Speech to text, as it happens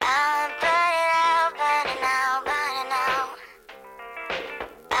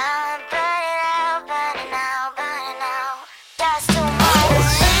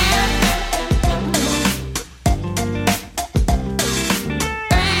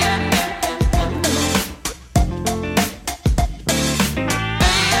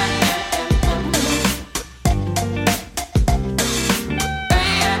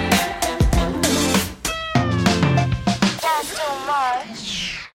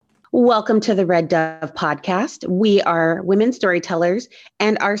Welcome to the Red Dove podcast. We are women storytellers,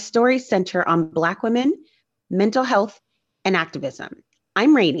 and our stories center on Black women, mental health, and activism.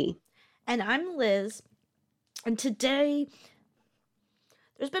 I'm Rainey. And I'm Liz. And today,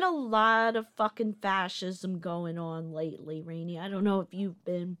 there's been a lot of fucking fascism going on lately, Rainey. I don't know if you've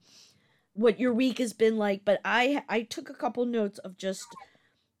been, what your week has been like, but I took a couple notes of just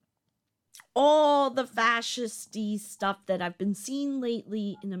all the fascisty stuff that I've been seeing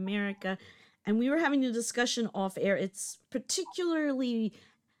lately in America. And we were having a discussion off air. It's particularly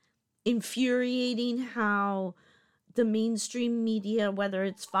infuriating how the mainstream media, whether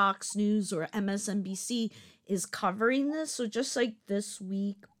it's Fox News or MSNBC, is covering this. So just like this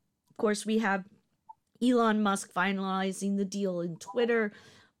week, of course, we have Elon Musk finalizing the deal in Twitter,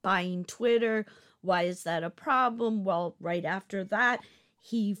 buying Twitter. Why is that a problem? Well, right after that,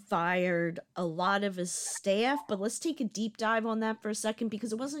 he fired a lot of his staff. But let's take a deep dive on that for a second,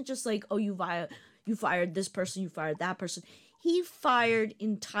 because it wasn't just like, oh, you fired this person, you fired that person. He fired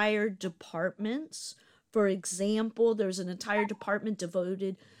entire departments. For example, there's an entire department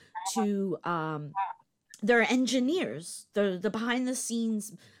devoted to their engineers, the behind the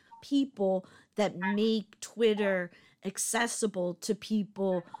scenes people that make Twitter accessible to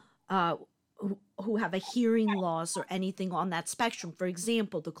people who have a hearing loss or anything on that spectrum. For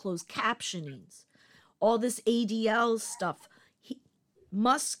example, the closed captionings, all this ADL stuff.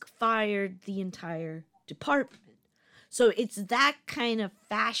 Musk fired the entire department. So it's that kind of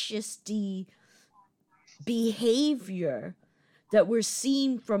fascisty behavior that we're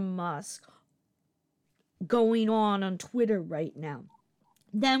seeing from Musk going on Twitter right now.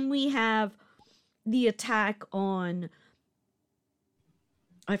 Then we have the attack on,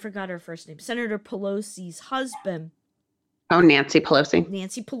 I forgot her first name, Senator Pelosi's husband. Oh, Nancy Pelosi.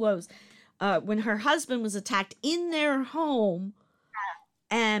 Nancy Pelosi. When her husband was attacked in their home.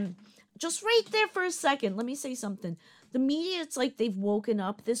 And just right there for a second, let me say something. The media, it's like they've woken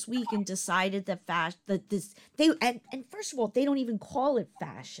up this week and decided that and first of all, they don't even call it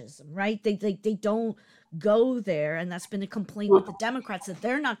fascism, right? They don't go there, and that's been a complaint with the Democrats that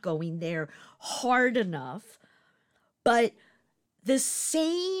they're not going there hard enough. But the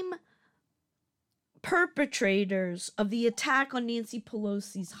same perpetrators of the attack on Nancy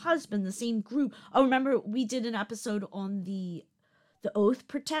Pelosi's husband, the same group. Oh, remember we did an episode on the Oath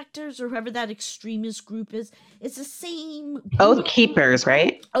Protectors, or whoever that extremist group is. It's the same group. Oath Keepers,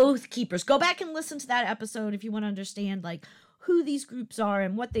 right? Oath Keepers. Go back and listen to that episode if you want to understand like who these groups are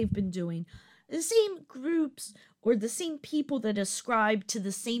and what they've been doing. The same groups or the same people that ascribe to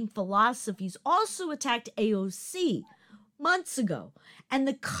the same philosophies also attacked AOC months ago. And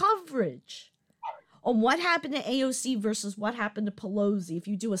the coverage on what happened to AOC versus what happened to Pelosi, if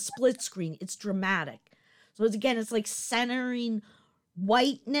you do a split screen, it's dramatic. So it's like centering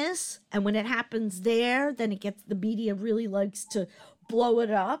whiteness, and when it happens there, then the media really likes to blow it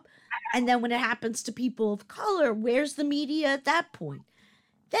up. And then when it happens to people of color, where's the media at that point?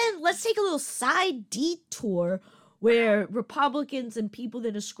 Then let's take a little side detour where Republicans and people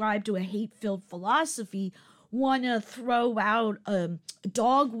that ascribe to a hate-filled philosophy want to throw out a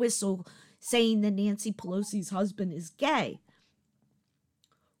dog whistle saying that Nancy Pelosi's husband is gay.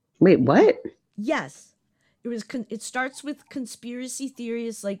 Wait, what? Yes. It starts with conspiracy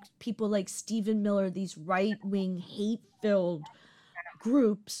theories like people like Stephen Miller, these right-wing, hate-filled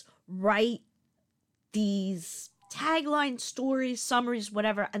groups write these tagline stories, summaries,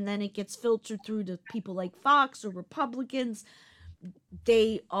 whatever, and then it gets filtered through to people like Fox or Republicans.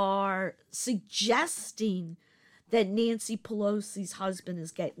 They are suggesting that Nancy Pelosi's husband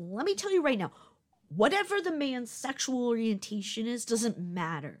is gay. Let me tell you right now, whatever the man's sexual orientation is doesn't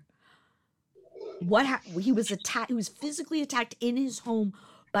matter. He was attacked. He was physically attacked in his home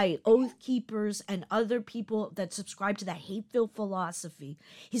by Oath Keepers and other people that subscribe to that hate-filled philosophy.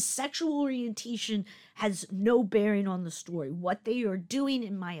 His sexual orientation has no bearing on the story. What they are doing,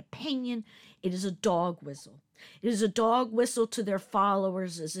 in my opinion, it is a dog whistle. It is a dog whistle to their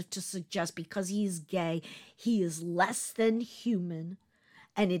followers, as if to suggest because he is gay, he is less than human,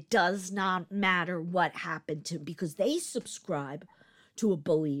 and it does not matter what happened to him, because they subscribe to a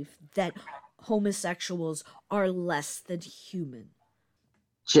belief that homosexuals are less than human.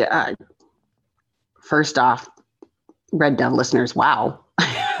 First off, Red Dove listeners, wow.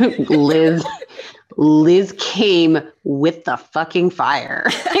 Liz came with the fucking fire.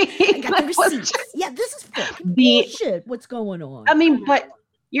 I got the receipts. Yeah, this is fucking bullshit. What's going on? I mean, but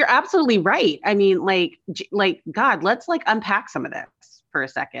you're absolutely right. I mean, like God, let's unpack some of this for a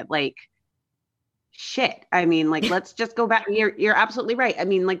second. Shit. I mean, let's just go back. You're absolutely right. I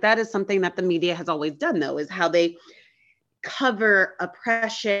mean, that is something that the media has always done, though, is how they cover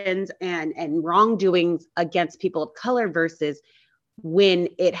oppressions and wrongdoings against people of color versus when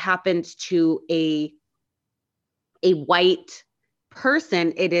it happens to a white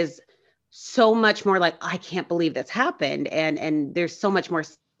person, it is so much more like, I can't believe this happened. And there's so much more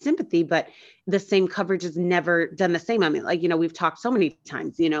sympathy, but the same coverage is never done the same. I mean, like, we've talked so many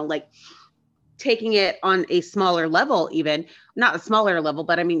times, like taking it on a smaller level, even not a smaller level,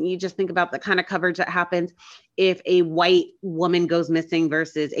 but I mean, you just think about the kind of coverage that happens if a white woman goes missing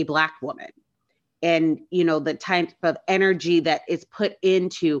versus a Black woman. And, the type of energy that is put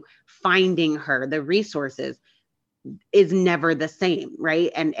into finding her, the resources is never the same,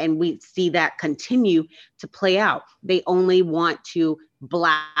 right? And we see that continue to play out. They only want to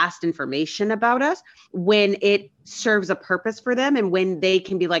blast information about us when it serves a purpose for them, and when they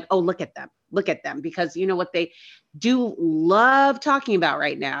can be like, oh, look at them, because what they do love talking about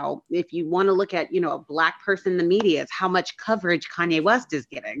right now, if you want to look at a Black person in the media, is how much coverage Kanye West is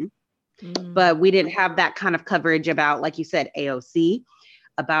getting. But we didn't have that kind of coverage about, like you said, AOC,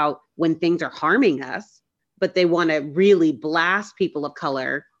 about when things are harming us. But they want to really blast people of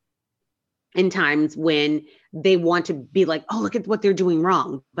color in times when they want to be like, oh, look at what they're doing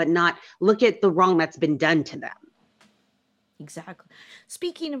wrong, but not look at the wrong that's been done to them. Exactly.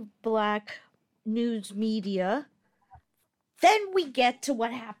 Speaking of Black news media, then we get to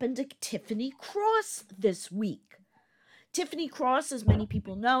what happened to Tiffany Cross this week. Tiffany Cross, as many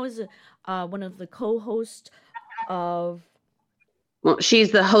people know, is one of the co-hosts of... Well,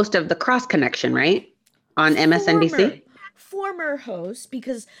 she's the host of The Cross Connection, right? On MSNBC? Former host,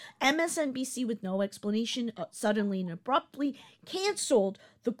 because MSNBC, with no explanation, suddenly and abruptly canceled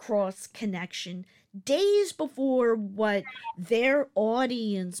The Cross Connection days before what their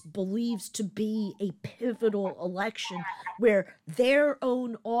audience believes to be a pivotal election, where their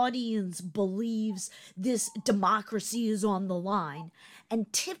own audience believes this democracy is on the line.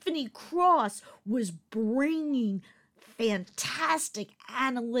 And Tiffany Cross was bringing fantastic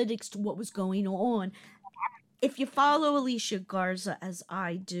analytics to what was going on. If you follow Alicia Garza, as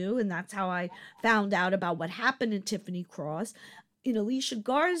I do, and that's how I found out about what happened to Tiffany Cross, in Alicia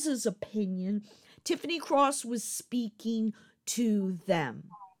Garza's opinion, Tiffany Cross was speaking to them.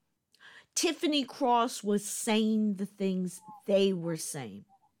 Tiffany Cross was saying the things they were saying.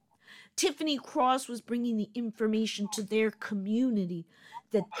 Tiffany Cross was bringing the information to their community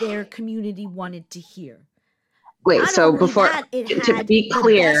that their community wanted to hear. Wait, Not so only before, that, it to had be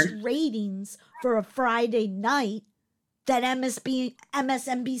clear, the best ratings for a Friday night that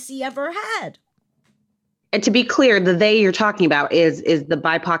MSNBC ever had. And to be clear, the they you're talking about is the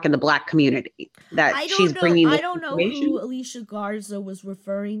BIPOC and the Black community that she's bringing. I don't know who Alicia Garza was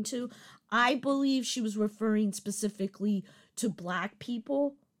referring to. I believe she was referring specifically to Black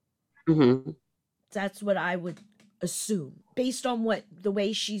people. Mm-hmm. That's what I would assume, based on the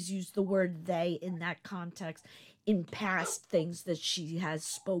way she's used the word they in that context in past things that she has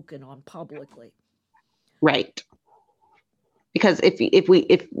spoken on publicly. Right. Because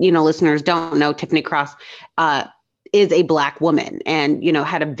if listeners don't know, Tiffany Cross is a Black woman and,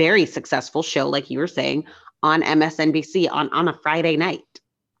 had a very successful show, like you were saying, on MSNBC on a Friday night.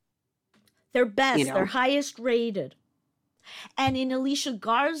 Their best, their highest rated. And in Alicia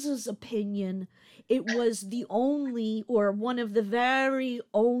Garza's opinion, it was the only, or one of the very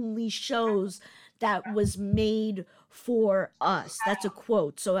only shows that was made for us. That's a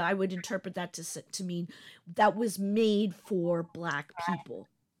quote. So I would interpret that to mean that was made for Black people.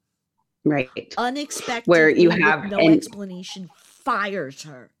 Right. Unexpected, where you have no explanation, fires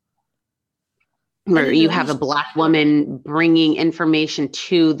her. Where you have a Black woman bringing information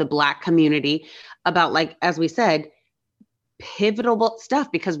to the Black community about, like, as we said, pivotal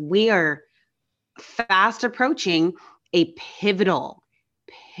stuff, because we are fast approaching a pivotal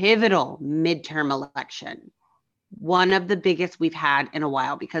midterm election. One of the biggest we've had in a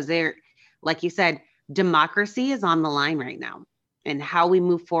while, because they're, like you said, democracy is on the line right now, and how we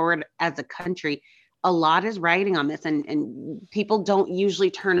move forward as a country. A lot is riding on this, and people don't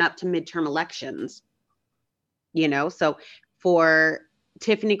usually turn up to midterm elections, so for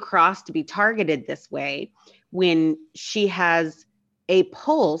Tiffany Cross to be targeted this way, when she has a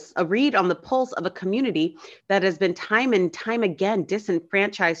read on the pulse of a community that has been time and time again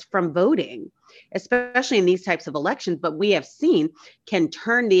disenfranchised from voting, especially in these types of elections, but we have seen can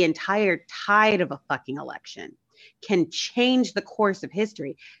turn the entire tide of a fucking election, can change the course of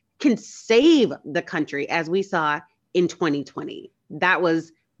history, can save the country, as we saw in 2020. That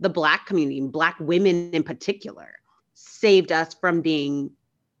was the Black community, Black women in particular, saved us from being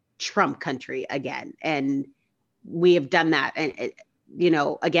Trump country again. And we have done that. And,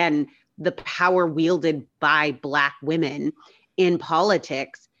 again, the power wielded by Black women in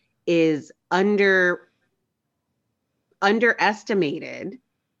politics is underestimated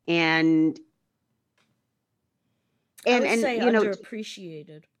and I would say you know,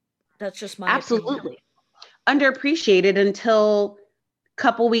 underappreciated. That's just my opinion. absolutely underappreciated until a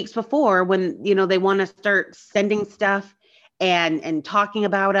couple weeks before, when, you know, they want to start sending stuff and talking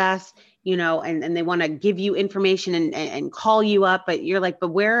about us, you know, and they want to give you information and call you up, but you're like, but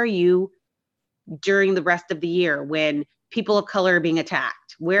where are you during the rest of the year when people of color are being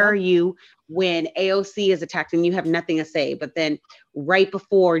attacked? Where are you when AOC is attacked and you have nothing to say? But then right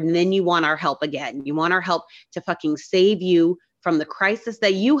before, and then you want our help again. You want our help to fucking save you from the crisis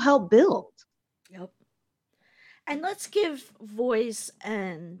that you helped build. Yep. And let's give voice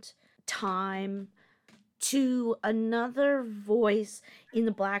and time to another voice in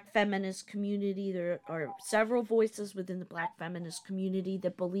the Black feminist community. There are several voices within the Black feminist community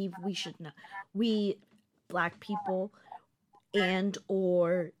that believe we Black people and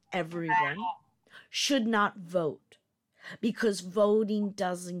or everyone should not vote, because voting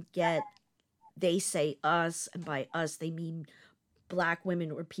doesn't get, they say us, and by us they mean Black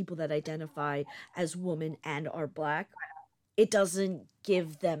women or people that identify as women and are Black. It doesn't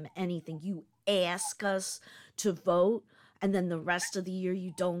give them anything. You ask us to vote, and then the rest of the year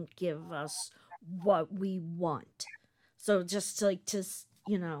you don't give us what we want. So just to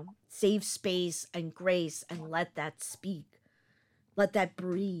save space and grace and let that speak, let that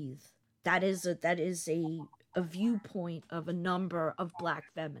breathe. That is a viewpoint of a number of Black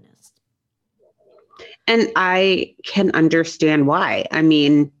feminists. And I can understand why. I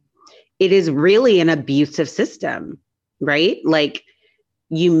mean, it is really an abusive system, right? Like,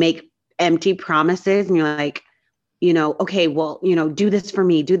 you make empty promises and you're like, you know, okay, well, you know, do this for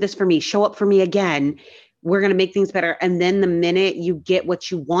me, show up for me again. We're going to make things better. And then the minute you get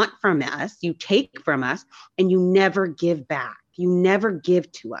what you want from us, you take from us, and you never give back. You never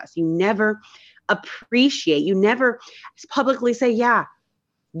give to us. You never appreciate. You never publicly say, yeah,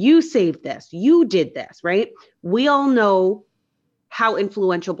 you saved this. You did this, right? We all know how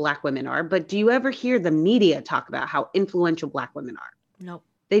influential Black women are, but do you ever hear the media talk about how influential Black women are? Nope.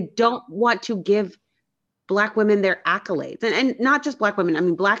 They don't want to give Black women their accolades, and not just Black women. I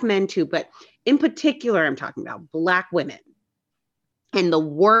mean, Black men too, but in particular, I'm talking about Black women and the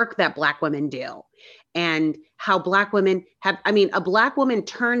work that Black women do, and how Black women have, I mean, a Black woman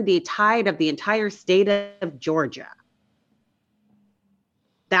turned the tide of the entire state of Georgia.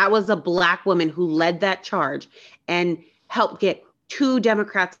 That was a Black woman who led that charge and helped get 2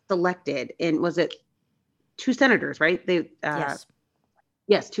 Democrats elected. And was it 2 senators, right? Yes.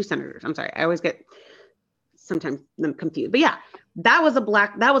 Yes, 2 senators. I'm sorry. I always get sometimes them confused. But yeah, that was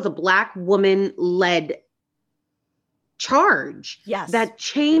a Black woman led charge. Yes. That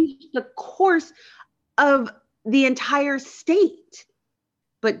changed the course of the entire state.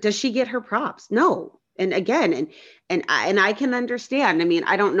 But does she get her props? No. And again, and I can understand. I mean,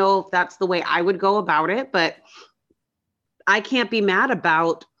 I don't know if that's the way I would go about it, but I can't be mad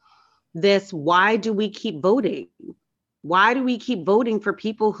about this. Why do we keep voting? Why do we keep voting for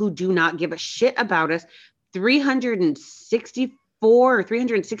people who do not give a shit about us 364 or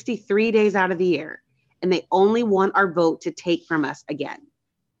 363 days out of the year, and they only want our vote to take from us again?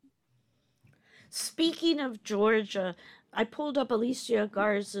 Speaking of Georgia, I pulled up Alicia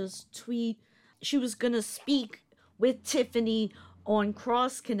Garza's tweet. She was going to speak with Tiffany on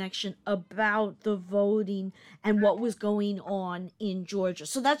Cross Connection about the voting and what was going on in Georgia.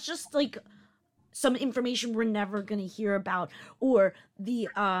 So that's just like some information we're never going to hear about, or the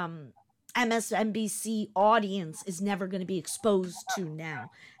MSNBC audience is never going to be exposed to now.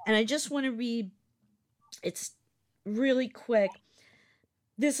 And I just want to read, it's really quick.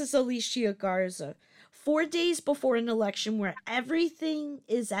 This is Alicia Garza. 4 days before an election where everything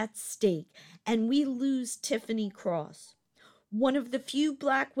is at stake and we lose Tiffany Cross, one of the few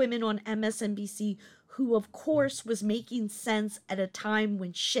Black women on MSNBC who, of course, was making sense at a time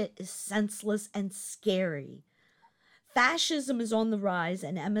when shit is senseless and scary. Fascism is on the rise,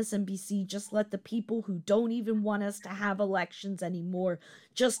 and MSNBC just let the people who don't even want us to have elections anymore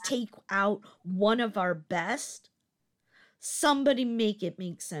just take out one of our best. Somebody make it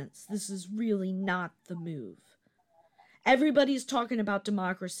make sense. This is really not the move. Everybody's talking about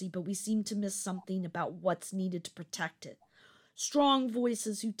democracy, but we seem to miss something about what's needed to protect it. Strong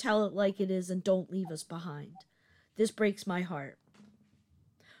voices who tell it like it is and don't leave us behind. This breaks my heart.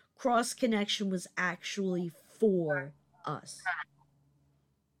 Cross Connection was actually for us.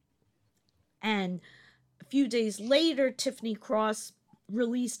 And a few days later, Tiffany Cross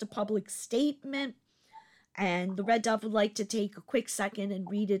released a public statement And the Red Dove would like to take a quick second and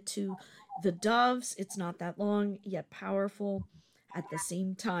read it to the Doves. It's not that long, yet powerful at the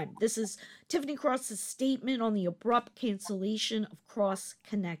same time. This is Tiffany Cross's statement on the abrupt cancellation of Cross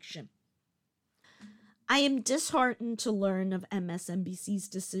Connection. I am disheartened to learn of MSNBC's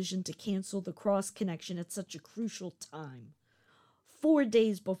decision to cancel the Cross Connection at such a crucial time, 4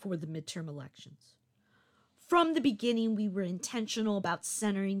 days before the midterm elections. From the beginning, we were intentional about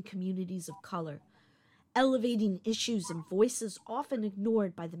centering communities of color, elevating issues and voices often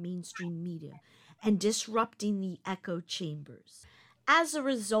ignored by the mainstream media, and disrupting the echo chambers. As a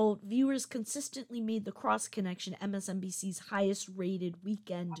result, viewers consistently made the Cross Connection MSNBC's highest rated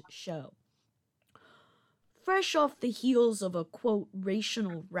weekend show. Fresh off the heels of a, quote,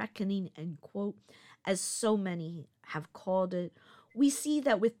 racial reckoning, end quote, as so many have called it, we see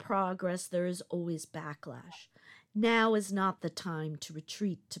that with progress there is always backlash. Now is not the time to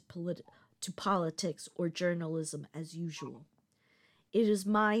retreat to politics or journalism as usual. It is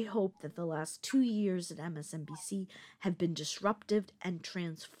my hope that the last 2 years at MSNBC have been disruptive and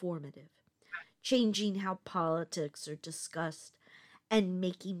transformative, changing how politics are discussed and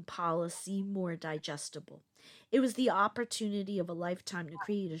making policy more digestible. It was the opportunity of a lifetime to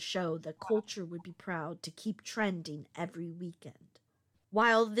create a show that culture would be proud to keep trending every weekend.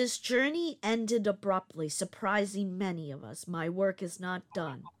 While this journey ended abruptly, surprising many of us, my work is not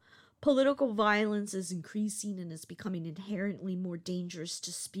done. Political violence is increasing and is becoming inherently more dangerous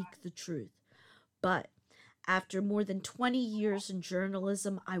to speak the truth. But after more than 20 years in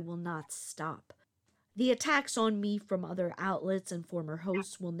journalism, I will not stop. The attacks on me from other outlets and former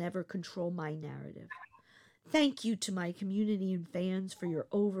hosts will never control my narrative. Thank you to my community and fans for your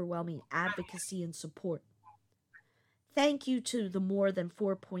overwhelming advocacy and support. Thank you to the more than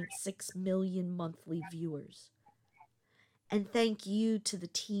 4.6 million monthly viewers. And thank you to the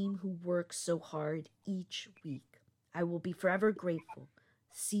team who works so hard each week. I will be forever grateful.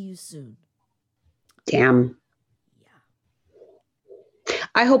 See you soon. Damn. Yeah.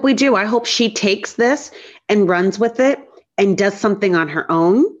 I hope we do. I hope she takes this and runs with it and does something on her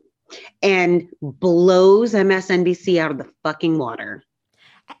own and blows MSNBC out of the fucking water.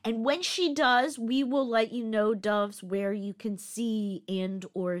 And when she does, we will let you know, Doves, where you can see and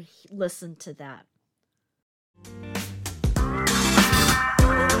or listen to that.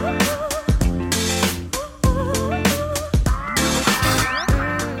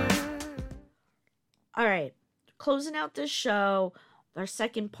 All right, closing out this show, our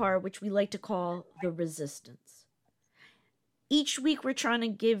second part, which we like to call the resistance. Each week, we're trying to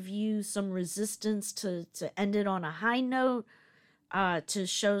give you some resistance to end it on a high note, to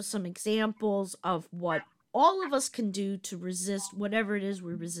show some examples of what all of us can do to resist whatever it is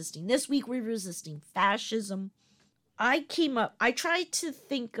we're resisting. This week, we're resisting fascism. I tried to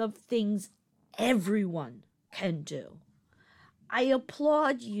think of things everyone can do. I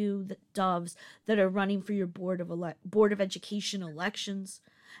applaud you, the Doves, that are running for your Board of Education elections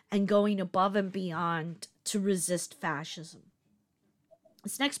and going above and beyond to resist fascism.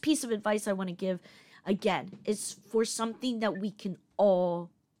 This next piece of advice I want to give, again, is for something that we can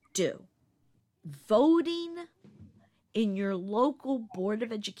all do. Voting in your local Board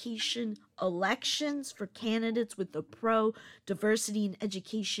of Education elections for candidates with the pro-diversity and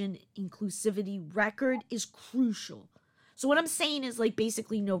education inclusivity record is crucial. So what I'm saying is, like,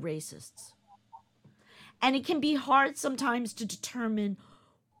 basically no racists. And it can be hard sometimes to determine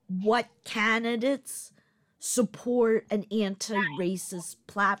what candidates support an anti-racist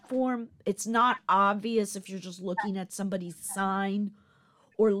platform. It's not obvious if you're just looking at somebody's sign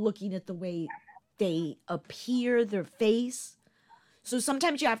or looking at the way they appear, their face. So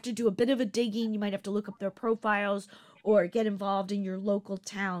sometimes you have to do a bit of a digging. You might have to look up their profiles or get involved in your local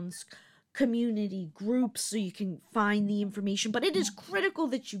town's community groups so you can find the information. But it is critical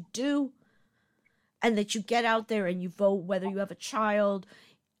that you do, and that you get out there and you vote, whether you have a child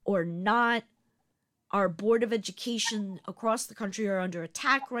or not. Our Board of Education across the country are under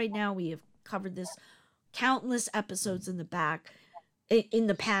attack right now. We have covered this countless episodes in the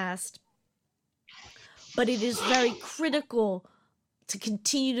past. But it is very critical to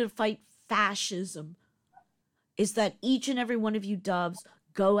continue to fight fascism, is that each and every one of you Doves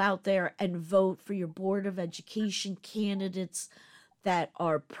go out there and vote for your Board of Education candidates that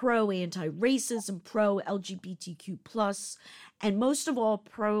are pro-anti-racism, pro-LGBTQ+, and most of all,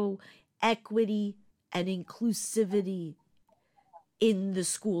 pro-equity and inclusivity in the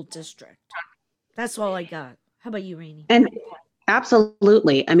school district. That's all I got. How about you, Rainey? And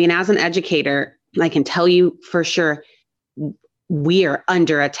absolutely. I mean, as an educator, I can tell you for sure, we are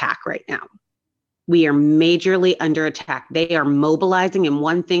under attack right now. We are majorly under attack. They are mobilizing, and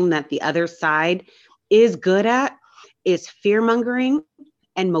one thing that the other side is good at is fear mongering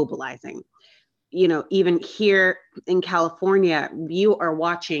and mobilizing. You know, even here in California, you are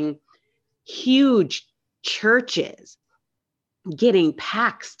watching huge churches getting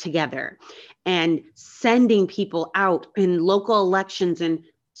PACs together and sending people out in local elections and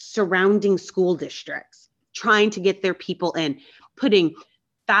surrounding school districts, trying to get their people in, putting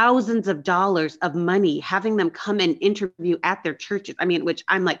thousands of dollars of money, having them come and interview at their churches. I mean, which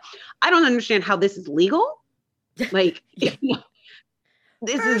I'm like, I don't understand how this is legal. Like, Yeah.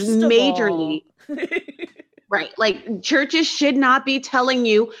 this First is of majorly all, right. Like, churches should not be telling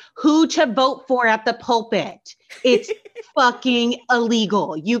you who to vote for at the pulpit. It's fucking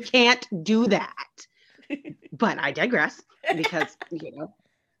illegal. You can't do that. But I digress because, you know,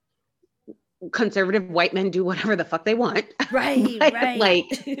 conservative white men do whatever the fuck they want. right, But, right.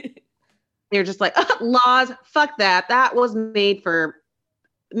 like, they're just like, laws, fuck that. That was made for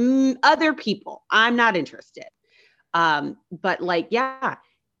other people. I'm not interested. But like, yeah,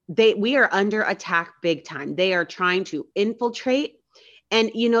 we are under attack big time. They are trying to infiltrate.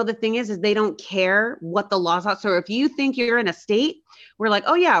 And you know, the thing is they don't care what the laws are. So if you think you're in a state, we're like,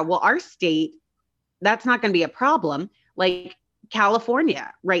 oh yeah, well, our state, that's not going to be a problem. Like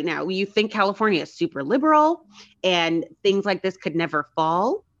California right now, you think California is super liberal and things like this could never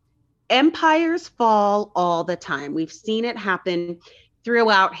fall. Empires fall all the time. We've seen it happen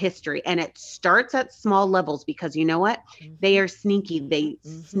throughout history, and it starts at small levels because you know what? They are sneaky. They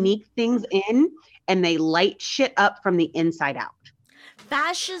sneak things in and they light shit up from the inside out.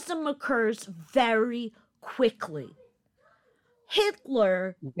 Fascism occurs very quickly.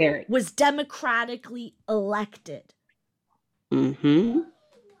 Hitler was democratically elected.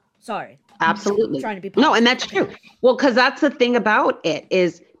 Sorry. Absolutely. I'm trying to be positive. No, and that's true. Well, because that's the thing about it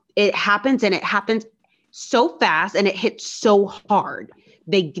is it happens and it happens so fast and it hits so hard.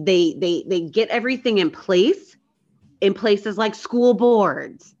 They get everything in place in places like school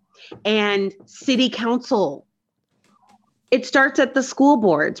boards and city council. It starts at the school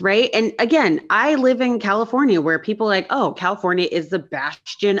boards, right? And again, I live in California where people are like, oh, California is the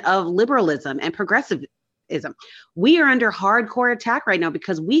bastion of liberalism and progressivism. We are under hardcore attack right now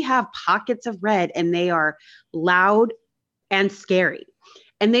because we have pockets of red and they are loud and scary.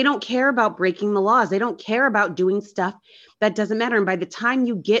 And they don't care about breaking the laws. They don't care about doing stuff that doesn't matter. And by the time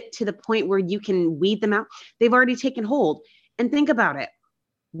you get to the point where you can weed them out, they've already taken hold. And think about it.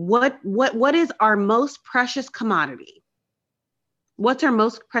 What is our most precious commodity? What's our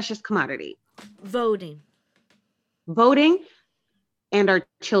most precious commodity? Voting. Voting and our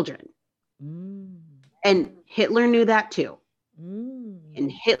children. And Hitler knew that too.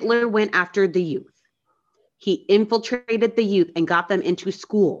 And Hitler went after the youth. He infiltrated the youth and got them into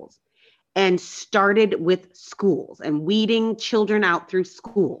schools and started with schools and weeding children out through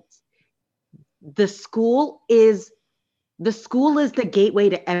schools. The school is the gateway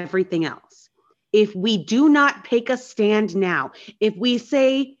to everything else. If we do not take a stand now, if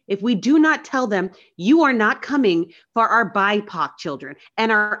we do not tell them you are not coming for our BIPOC children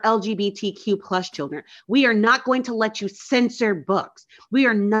and our LGBTQ plus children, we are not going to let you censor books. We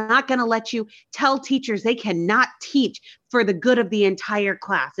are not going to let you tell teachers they cannot teach for the good of the entire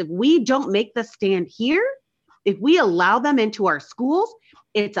class. If we don't make the stand here, if we allow them into our schools,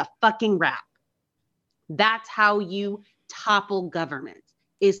 it's a fucking wrap. That's how you topple government.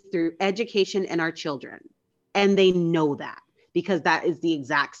 Is through education and our children. And they know that because that is the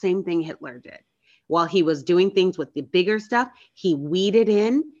exact same thing Hitler did. While he was doing things with the bigger stuff, he weeded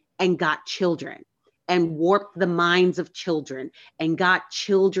in and got children and warped the minds of children and got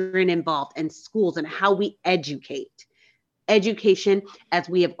children involved in schools and how we educate. Education, as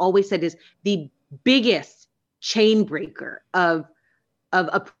we have always said, is the biggest chain breaker of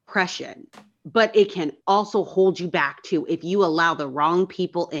oppression. But it can also hold you back too if you allow the wrong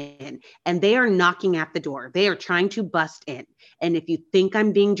people in and they are knocking at the door. They are trying to bust in. And if you think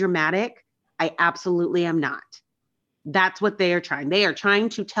I'm being dramatic, I absolutely am not. That's what they are trying. They are trying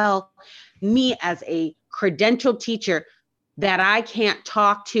to tell me as a credentialed teacher that I can't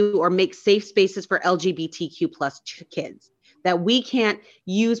talk to or make safe spaces for LGBTQ plus kids, that we can't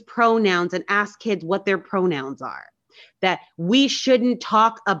use pronouns and ask kids what their pronouns are, that we shouldn't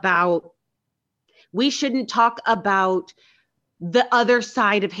talk about the other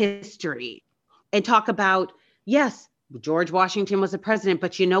side of history and talk about, yes, George Washington was a president,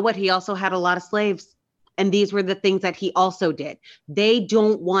 but you know what? He also had a lot of slaves. And these were the things that he also did. They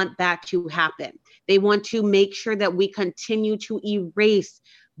don't want that to happen. They want to make sure that we continue to erase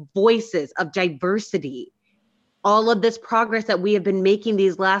voices of diversity. All of this progress that we have been making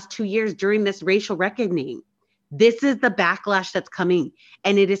these last 2 years during this racial reckoning. This is the backlash that's coming,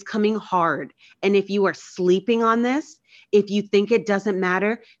 and it is coming hard. And if you are sleeping on this, if you think it doesn't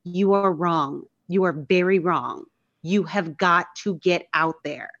matter, you are wrong. You are very wrong. You have got to get out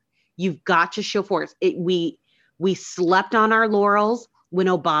there. You've got to show force. We slept on our laurels when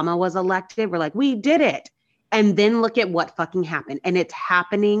Obama was elected. We're like, we did it. And then look at what fucking happened. And it's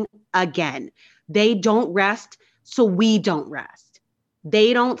happening again. They don't rest, so we don't rest.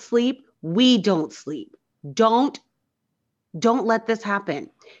 They don't sleep, we don't sleep. Don't let this happen.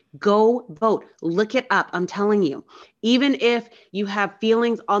 Go vote. Look it up. I'm telling you, even if you have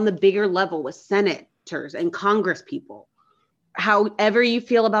feelings on the bigger level with senators and Congress people, however you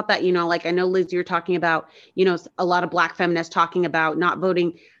feel about that, you know, like I know, Liz, you're talking about, you know, a lot of Black feminists talking about not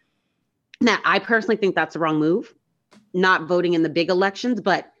voting. Now, I personally think that's the wrong move, not voting in the big elections,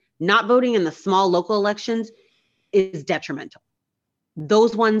 but not voting in the small local elections is detrimental.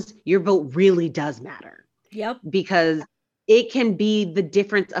 Those ones, your vote really does matter. Yep. Because it can be the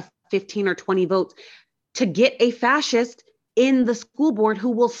difference of 15 or 20 votes to get a fascist in the school board who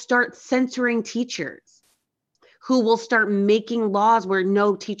will start censoring teachers, who will start making laws where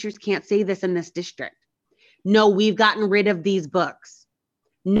no, teachers can't say this in this district. No, we've gotten rid of these books.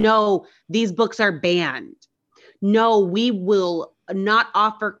 No, these books are banned. No, we will not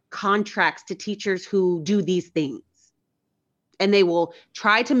offer contracts to teachers who do these things. And they will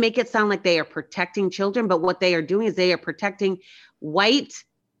try to make it sound like they are protecting children, but what they are doing is they are protecting white,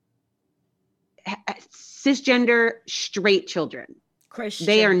 cisgender, straight children. Christian.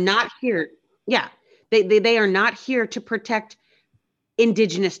 They are not here. Yeah, they are not here to protect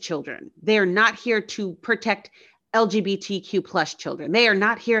Indigenous children. They are not here to protect LGBTQ plus children. They are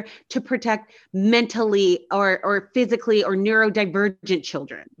not here to protect mentally or physically or neurodivergent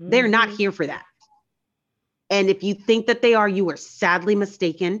children. They're not here for that. And if you think that they are, you are sadly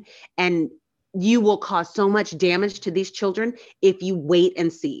mistaken, and you will cause so much damage to these children if you wait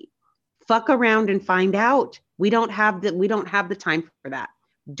and see. Fuck around and find out. We don't have the time for that.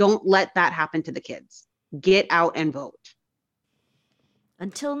 Don't let that happen to the kids. Get out and vote.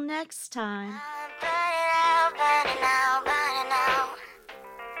 Until next time.